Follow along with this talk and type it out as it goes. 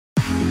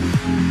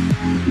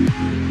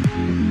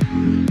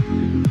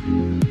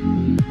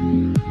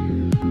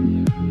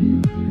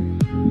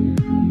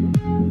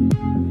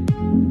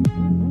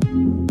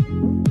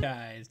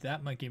Guys,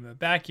 that might give me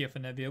back here for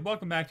another video.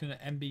 Welcome back to the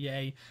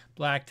NBA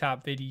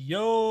Blacktop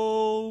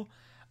video.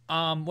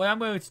 What I'm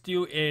going to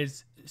do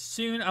is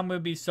soon I'm going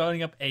to be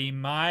starting up a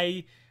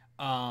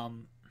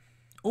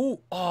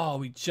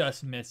we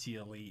just missed the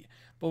elite.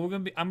 But I'm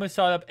going to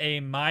start up a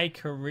my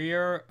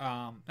career,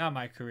 not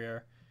my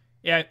career.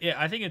 Yeah,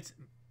 I think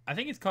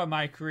it's called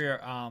my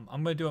career. I'm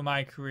going to do a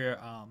my career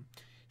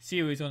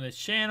series on this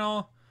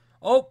channel.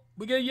 Oh,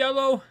 we get a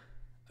yellow.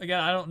 Again,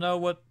 I don't know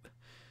what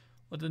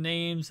the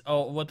names,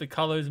 what the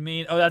colors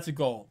mean. Oh, that's a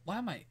goal. Why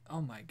am I?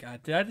 Oh my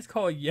god, did I just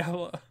call it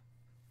yellow?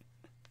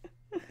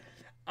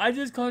 I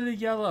just called it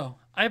yellow.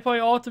 I play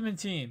Ultimate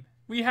Team.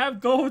 We have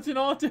goals in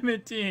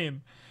Ultimate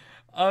Team.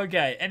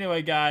 Okay,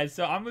 anyway, guys,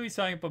 so I'm gonna be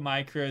starting up with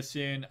my career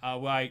soon.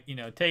 Where I,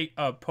 take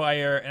a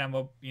player and I'm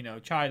gonna,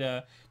 try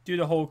to do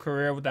the whole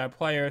career with that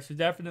player. So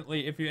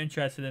definitely, if you're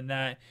interested in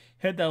that,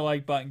 hit that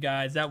like button,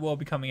 guys. That will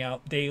be coming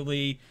out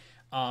daily.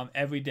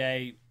 Every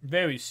day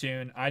very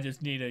soon. I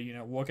just need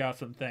to work out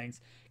some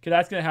things because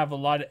that's gonna have a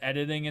lot of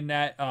editing in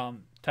that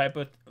type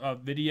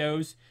of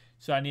videos,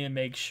 so I need to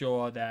make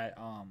sure that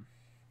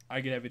I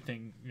get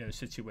everything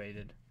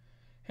situated.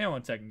 Hang on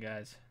one second,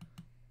 guys.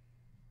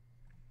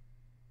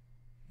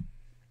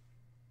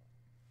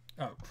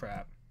 Oh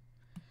crap.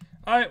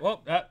 Alright,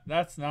 well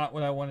that's not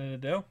what I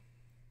wanted to do.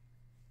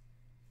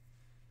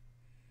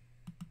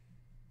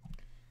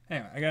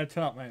 Anyway, I gotta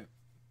turn off my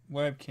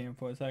webcam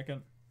for a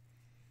second.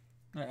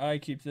 My eye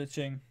keeps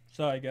itching.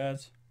 Sorry,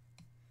 guys.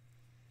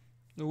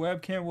 The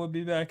webcam will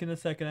be back in a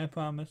second, I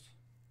promise.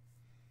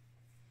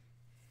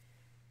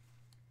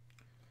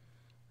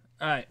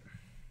 Alright.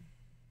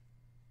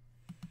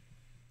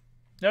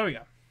 There we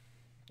go.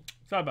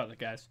 Sorry about that,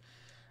 guys.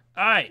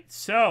 Alright,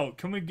 so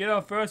can we get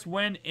our first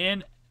win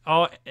in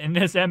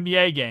this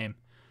NBA game?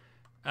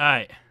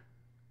 Alright.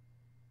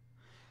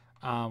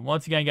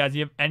 Once again, guys, do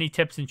you have any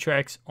tips and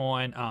tricks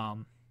on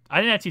I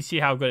didn't actually see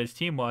how good his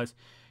team was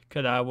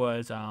because I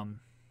was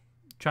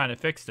trying to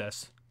fix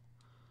this.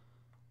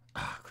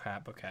 Oh,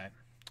 crap. Okay.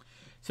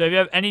 So if you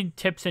have any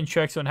tips and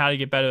tricks on how to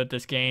get better at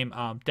this game,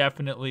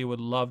 definitely would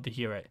love to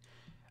hear it.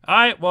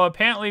 Alright, well,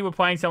 apparently we're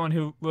playing someone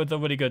who with a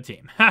really good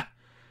team.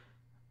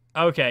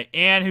 Okay,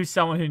 and who's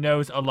someone who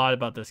knows a lot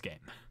about this game.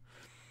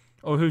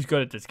 Or who's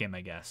good at this game,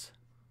 I guess.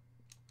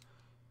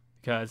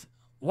 Because,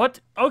 what?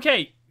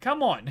 Okay,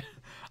 come on.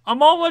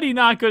 I'm already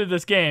not good at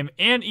this game,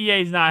 and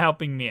EA's not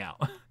helping me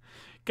out.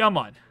 Come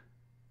on.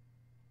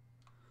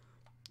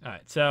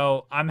 Alright,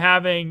 so I'm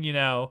having,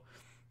 a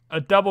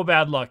double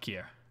bad luck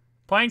here.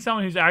 Playing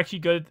someone who's actually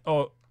good,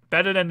 or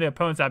better than the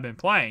opponents I've been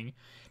playing.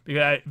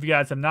 Because if you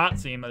guys have not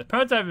seen, but the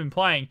opponents I've been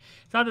playing,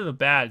 it's not that they're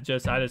bad,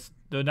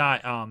 they're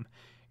not,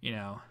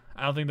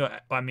 I don't think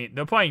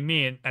they're playing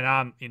me, and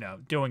I'm,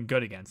 doing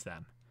good against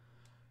them.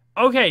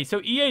 Okay,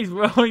 so EA's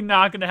really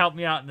not going to help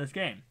me out in this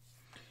game.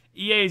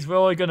 EA's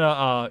really going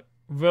to,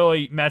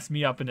 really mess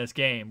me up in this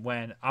game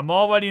when I'm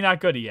already not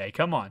good, EA.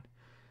 Come on.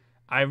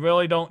 I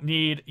really don't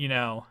need,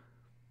 I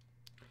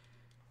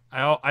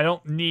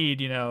don't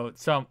need, I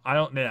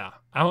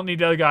don't need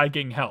the other guy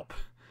getting help.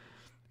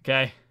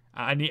 Okay?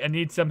 I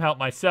need some help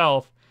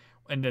myself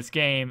in this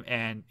game,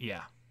 and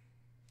yeah.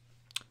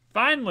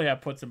 Finally, I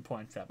put some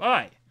points up. All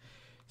right.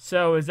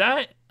 So is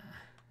that?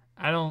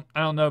 I don't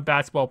know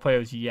basketball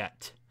players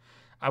yet.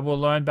 I will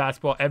learn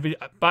basketball by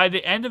probably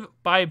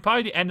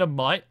the end of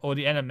March or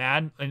the end of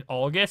Madden in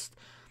August.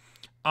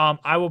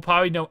 I will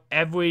probably know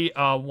every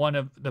one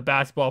of the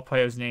basketball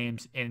players'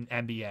 names in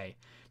NBA.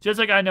 Just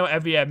like I know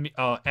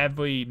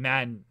every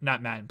Madden,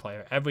 not Madden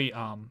player, every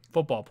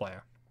football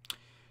player.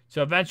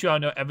 So eventually I'll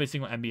know every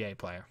single NBA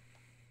player.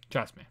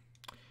 Trust me.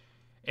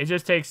 It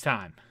just takes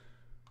time.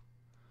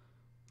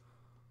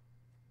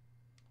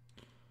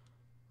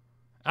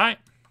 Alright,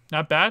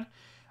 not bad.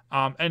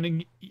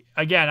 And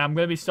again, I'm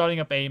going to be starting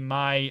up a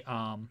my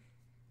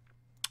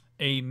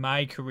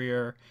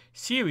career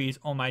series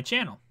on my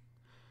channel.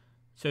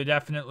 So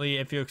definitely,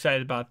 if you're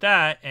excited about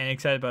that and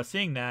excited about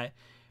seeing that,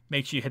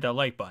 make sure you hit that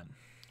like button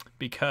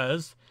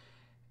because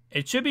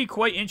it should be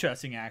quite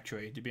interesting,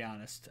 actually. To be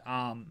honest,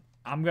 I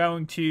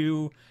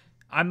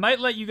might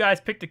let you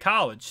guys pick the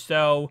college.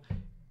 So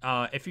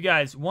if you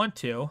guys want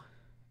to,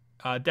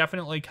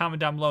 definitely comment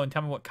down below and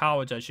tell me what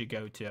college I should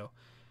go to.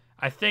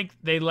 I think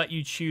they let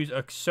you choose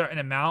a certain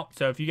amount.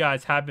 So if you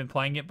guys have been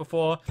playing it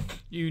before,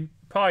 you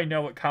probably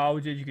know what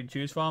colleges you can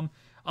choose from.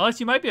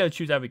 Unless you might be able to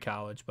choose every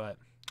college, but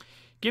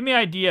give me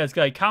ideas.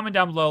 Like comment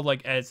down below,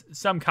 like as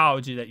some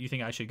colleges that you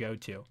think I should go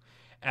to.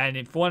 And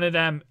if one of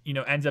them,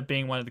 ends up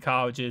being one of the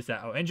colleges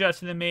that are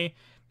interested in me,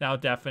 then I'll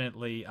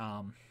definitely,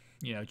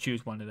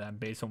 choose one of them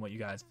based on what you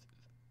guys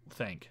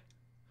think.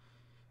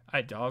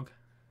 Alright, dog.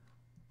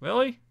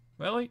 Really?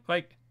 Really?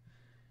 Like.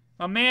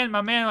 My man,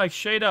 like,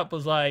 straight up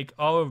was, like,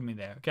 all over me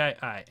there, okay?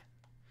 Alright.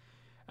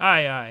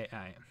 Alright.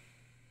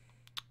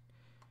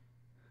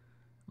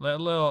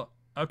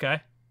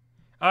 Okay.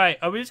 All right,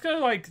 are we just gonna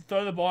like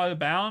throw the ball out of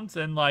bounds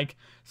and like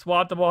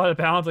swat the ball out of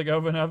bounds like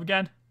over and over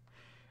again?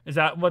 Is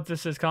that what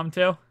this has come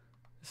to?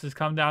 This has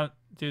come down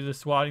to the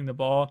swatting the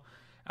ball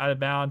out of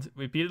bounds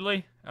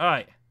repeatedly. All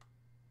right.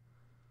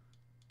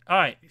 All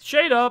right,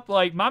 straight up,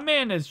 like my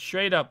man is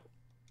straight up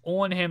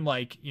on him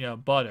like, you know,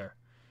 butter,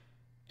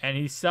 and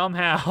he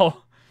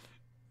somehow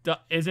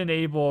isn't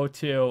able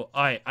to.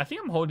 All right, I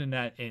think I'm holding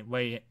that in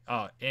way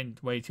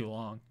too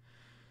long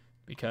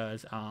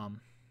because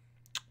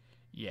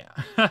yeah.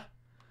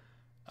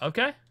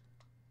 Okay.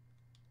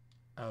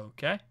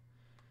 Okay.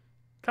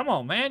 Come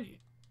on, man.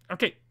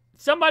 Okay,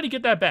 somebody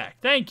get that back.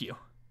 Thank you.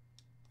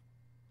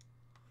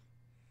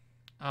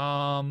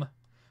 Oh,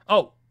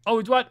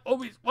 it's wide. Oh,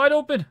 he's wide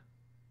open.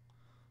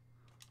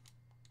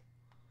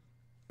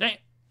 Dang.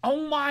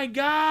 Oh my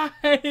God.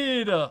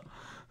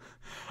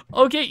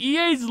 Okay,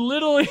 EA's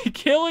literally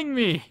killing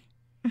me.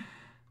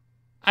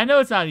 I know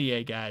it's not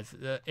EA, guys.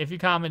 If you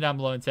comment down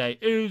below and say,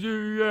 it's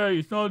EA,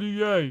 it's not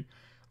EA.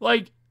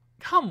 Like,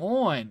 come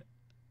on.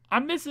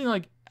 I'm missing,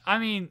 like, I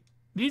mean,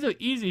 these are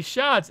easy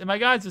shots, and my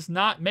guy's just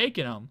not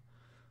making them.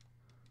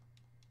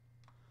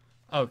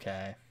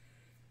 Okay.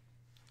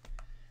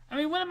 I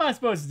mean, what am I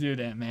supposed to do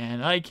then, man?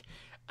 Like,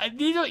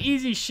 these are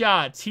easy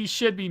shots he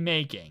should be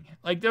making.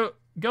 Like, they're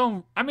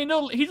going, I mean,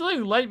 no, he's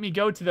literally letting me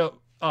go to the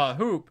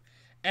hoop,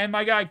 and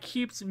my guy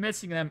keeps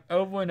missing them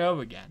over and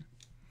over again.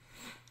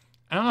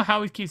 I don't know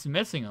how he keeps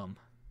missing them.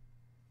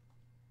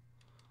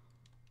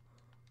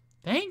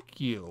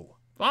 Thank you.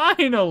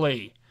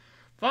 Finally.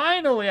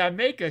 Finally, I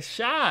make a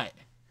shot.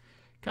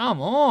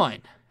 Come on.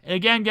 And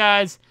again,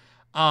 guys,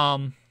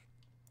 you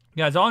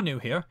guys all new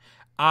here.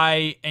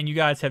 And you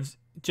guys have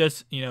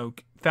just, you know,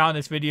 found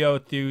this video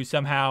through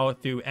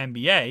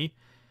NBA.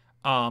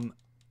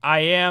 I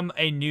am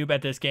a noob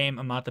at this game.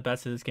 I'm not the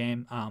best at this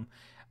game.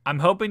 I'm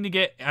hoping to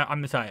get,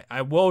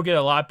 I will get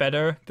a lot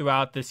better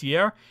throughout this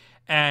year.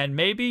 And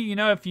maybe, you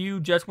know, if you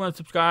just want to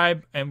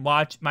subscribe and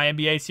watch my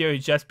NBA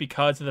series just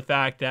because of the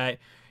fact that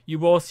you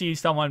will see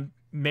someone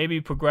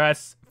maybe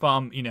progress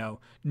from, you know,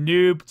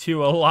 noob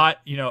to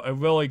a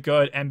really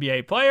good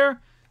NBA player.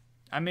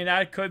 I mean,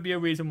 that could be a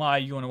reason why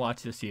you want to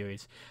watch this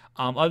series.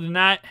 Other than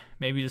that,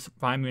 maybe just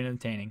find me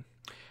entertaining.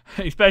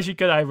 Especially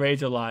because I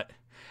rage a lot.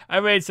 I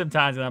rage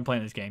sometimes when I'm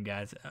playing this game,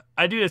 guys.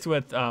 I do this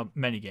with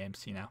many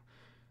games, you know.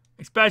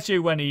 Especially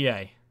when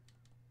EA.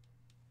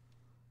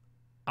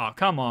 Oh,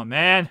 come on,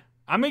 man.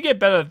 I'm going to get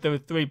better at the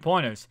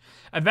three-pointers.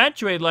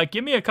 Eventually, like,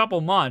 give me a couple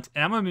months,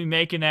 and I'm going to be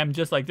making them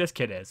just like this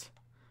kid is.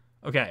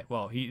 Okay,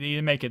 well, he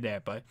didn't make it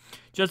there, but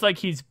just like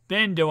he's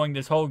been doing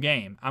this whole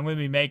game, I'm going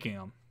to be making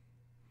them.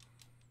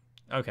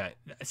 Okay.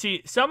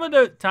 See, some of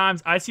the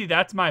times I see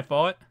that's my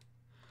fault.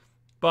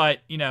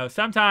 But, you know,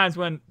 sometimes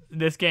when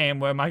this game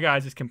where my guy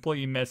just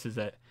completely misses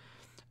it,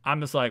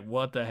 I'm just like,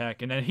 what the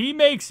heck? And then he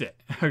makes it.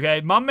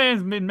 Okay, my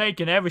man's been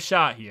making every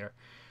shot here.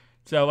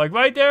 So, like,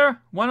 right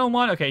there,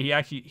 one-on-one. Okay,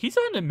 he's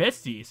starting to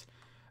miss these.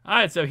 All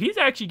right, so he's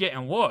actually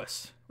getting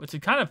worse, which is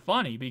kind of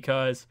funny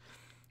because,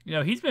 you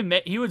know,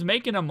 he was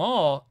making them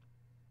all,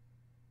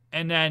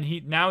 and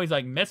then now he's,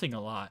 like, missing a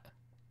lot.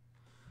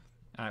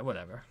 All right,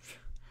 whatever.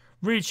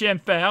 Reach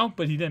and foul,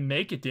 but he didn't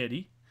make it, did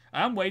he?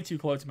 I'm way too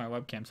close to my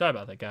webcam. Sorry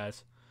about that,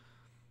 guys.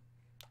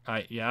 All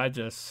right, yeah,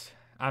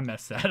 I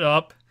messed that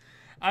up.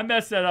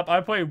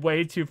 I played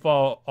way too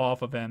far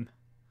off of him.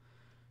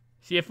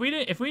 See, if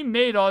we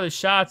made all the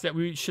shots that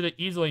we should have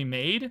easily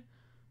made,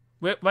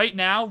 right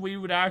now we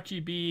would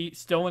actually be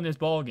still in this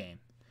ball game.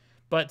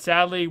 But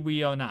sadly,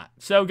 we are not.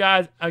 So,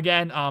 guys,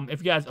 again, if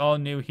you guys are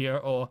new here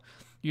or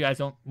you guys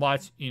don't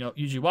watch, you know,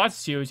 usually watch the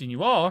series, and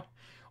you are,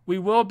 we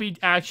will be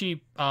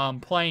actually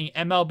playing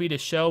MLB The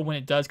Show when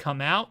it does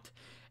come out,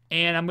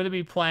 and I'm going to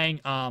be playing,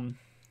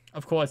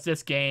 of course,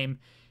 this game.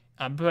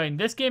 I'm playing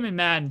this game in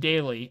Madden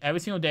daily.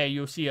 Every single day,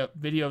 you'll see a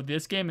video of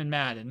this game in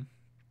Madden.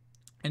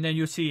 And then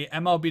you'll see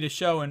MLB The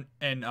Show in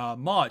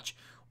March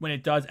when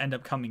it does end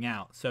up coming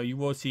out. So you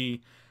will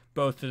see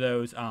both of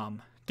those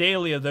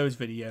daily of those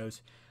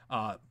videos.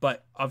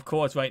 But of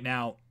course, right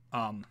now,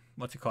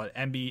 what's it called?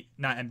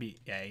 Not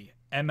NBA.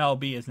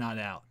 MLB is not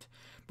out.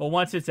 But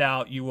once it's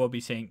out, you will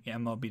be seeing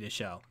MLB The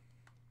Show.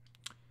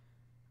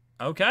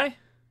 Okay.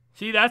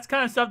 See, that's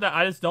kind of stuff that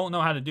I just don't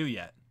know how to do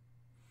yet.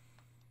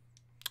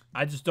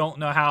 I just don't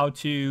know how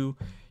to,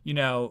 you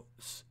know,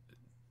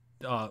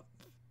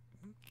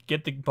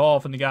 get the ball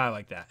from the guy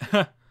like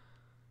that.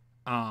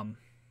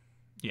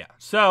 Yeah.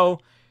 So,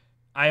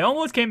 I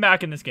almost came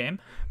back in this game,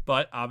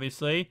 but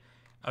obviously,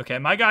 okay,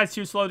 my guy's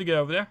too slow to get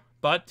over there,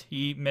 but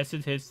he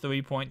misses his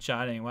three-point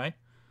shot anyway.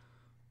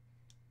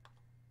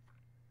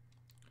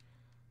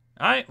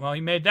 All right, well,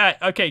 he made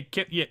that. Okay,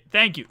 yeah,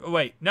 thank you. Oh,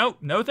 wait, no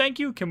thank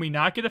you. Can we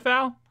not get a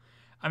foul?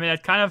 I mean,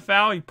 that's kind of a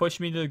foul. He pushed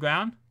me to the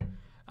ground.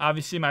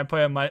 Obviously, my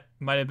player might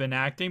have been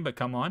acting, but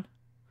come on.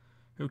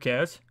 Who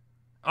cares?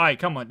 All right,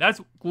 come on.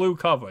 That's glue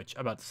coverage,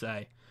 I'm about to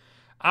say.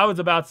 I was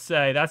about to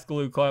say that's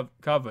glue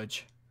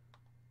coverage.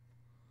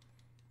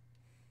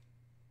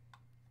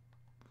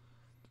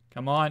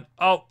 Come on.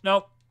 Oh,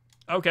 nope.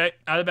 Okay,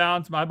 out of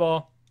bounds. My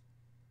ball.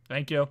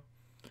 Thank you.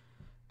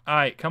 All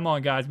right, come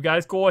on, guys. We got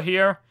to score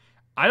here.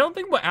 I don't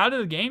think we're out of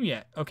the game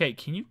yet. Okay,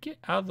 can you get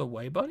out of the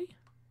way, buddy?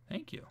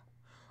 Thank you.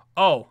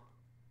 Oh.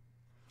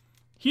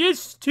 He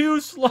is too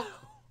slow.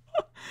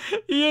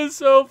 He is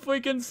so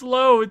freaking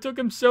slow. It took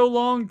him so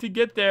long to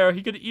get there.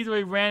 He could have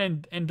easily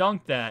ran and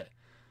dunked that.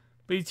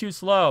 But he's too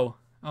slow.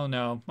 Oh,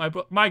 no.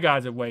 My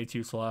guys are way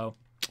too slow.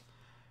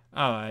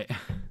 All right.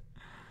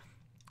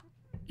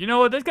 You know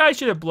what? This guy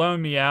should have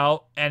blown me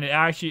out. And it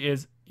actually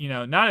is, you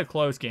know, not a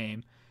close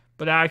game.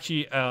 But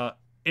actually,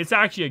 it's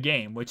actually a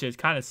game, which is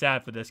kind of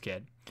sad for this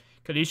kid.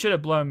 Because he should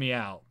have blown me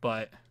out.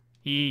 But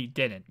he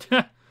didn't.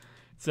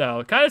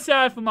 So, kind of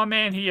sad for my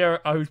man here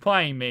who's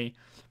playing me.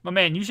 My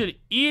man, you should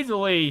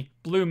easily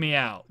blew me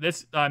out.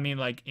 This, I mean,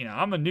 like, you know,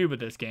 I'm a noob at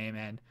this game,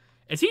 and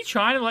is he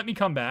trying to let me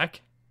come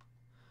back?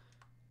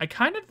 I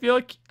kind of feel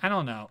like, I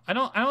don't know. I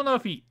don't know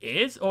if he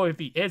is or if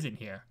he isn't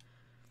here.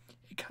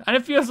 It kind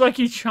of feels like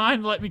he's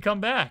trying to let me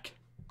come back.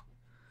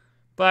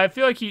 But I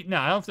feel like no,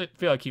 I don't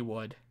feel like he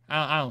would.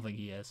 I don't think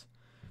he is.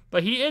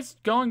 But he is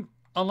going,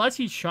 unless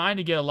he's trying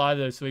to get a lot of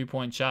those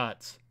 3-point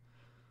shots.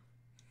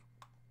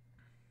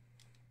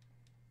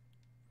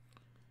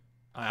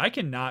 I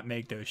cannot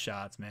make those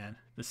shots, man.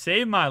 To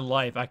save my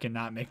life, I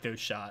cannot make those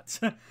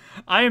shots.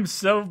 I am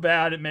so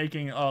bad at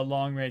making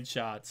long-range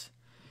shots.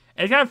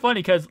 And it's kind of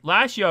funny because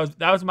last year,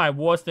 that was my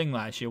worst thing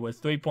last year, was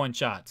 3-point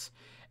shots.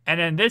 And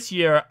then this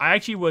year, I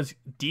actually was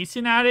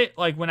decent at it,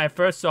 like when I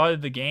first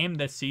started the game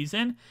this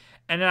season.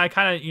 And then I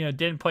kind of, you know,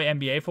 didn't play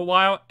NBA for a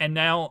while. And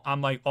now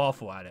I'm, like,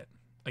 awful at it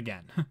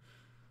again.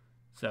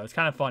 So it's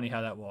kind of funny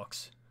how that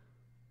works.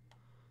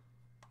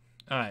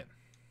 All right.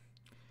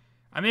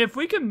 I mean, if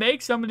we could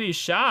make some of these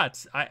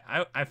shots,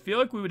 I feel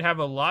like we would have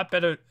a lot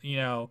better, you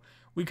know,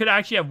 we could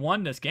actually have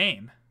won this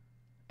game.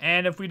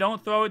 And if we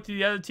don't throw it to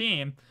the other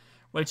team,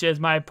 which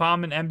is my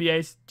problem in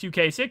NBA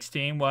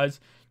 2K16, was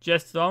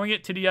just throwing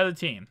it to the other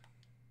team.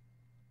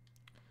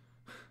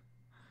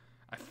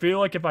 I feel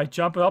like if I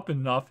jump it up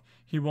enough,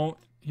 he won't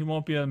be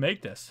able to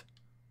make this.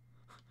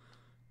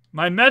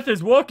 My meth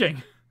is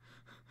working.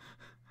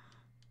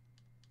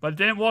 But it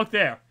didn't work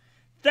there.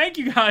 Thank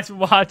you guys for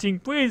watching.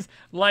 Please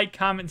like,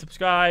 comment, and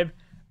subscribe.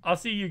 I'll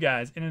see you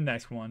guys in the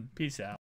next one. Peace out.